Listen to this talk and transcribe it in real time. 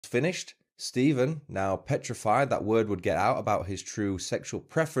Finished, Stephen, now petrified that word would get out about his true sexual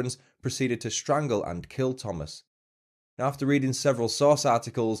preference, proceeded to strangle and kill Thomas. Now, after reading several source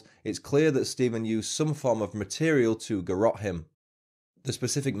articles, it's clear that Stephen used some form of material to garrote him. The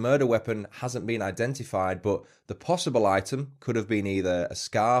specific murder weapon hasn't been identified, but the possible item could have been either a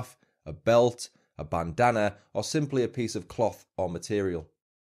scarf, a belt, a bandana, or simply a piece of cloth or material.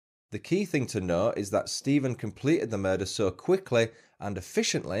 The key thing to note is that Stephen completed the murder so quickly and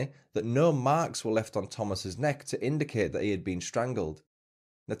efficiently that no marks were left on Thomas's neck to indicate that he had been strangled.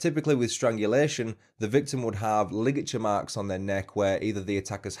 Now, typically with strangulation, the victim would have ligature marks on their neck where either the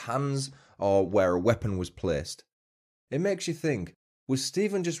attacker's hands or where a weapon was placed. It makes you think, was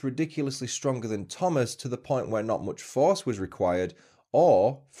Stephen just ridiculously stronger than Thomas to the point where not much force was required,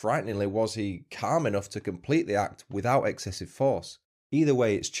 or, frighteningly, was he calm enough to complete the act without excessive force? Either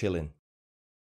way, it's chilling.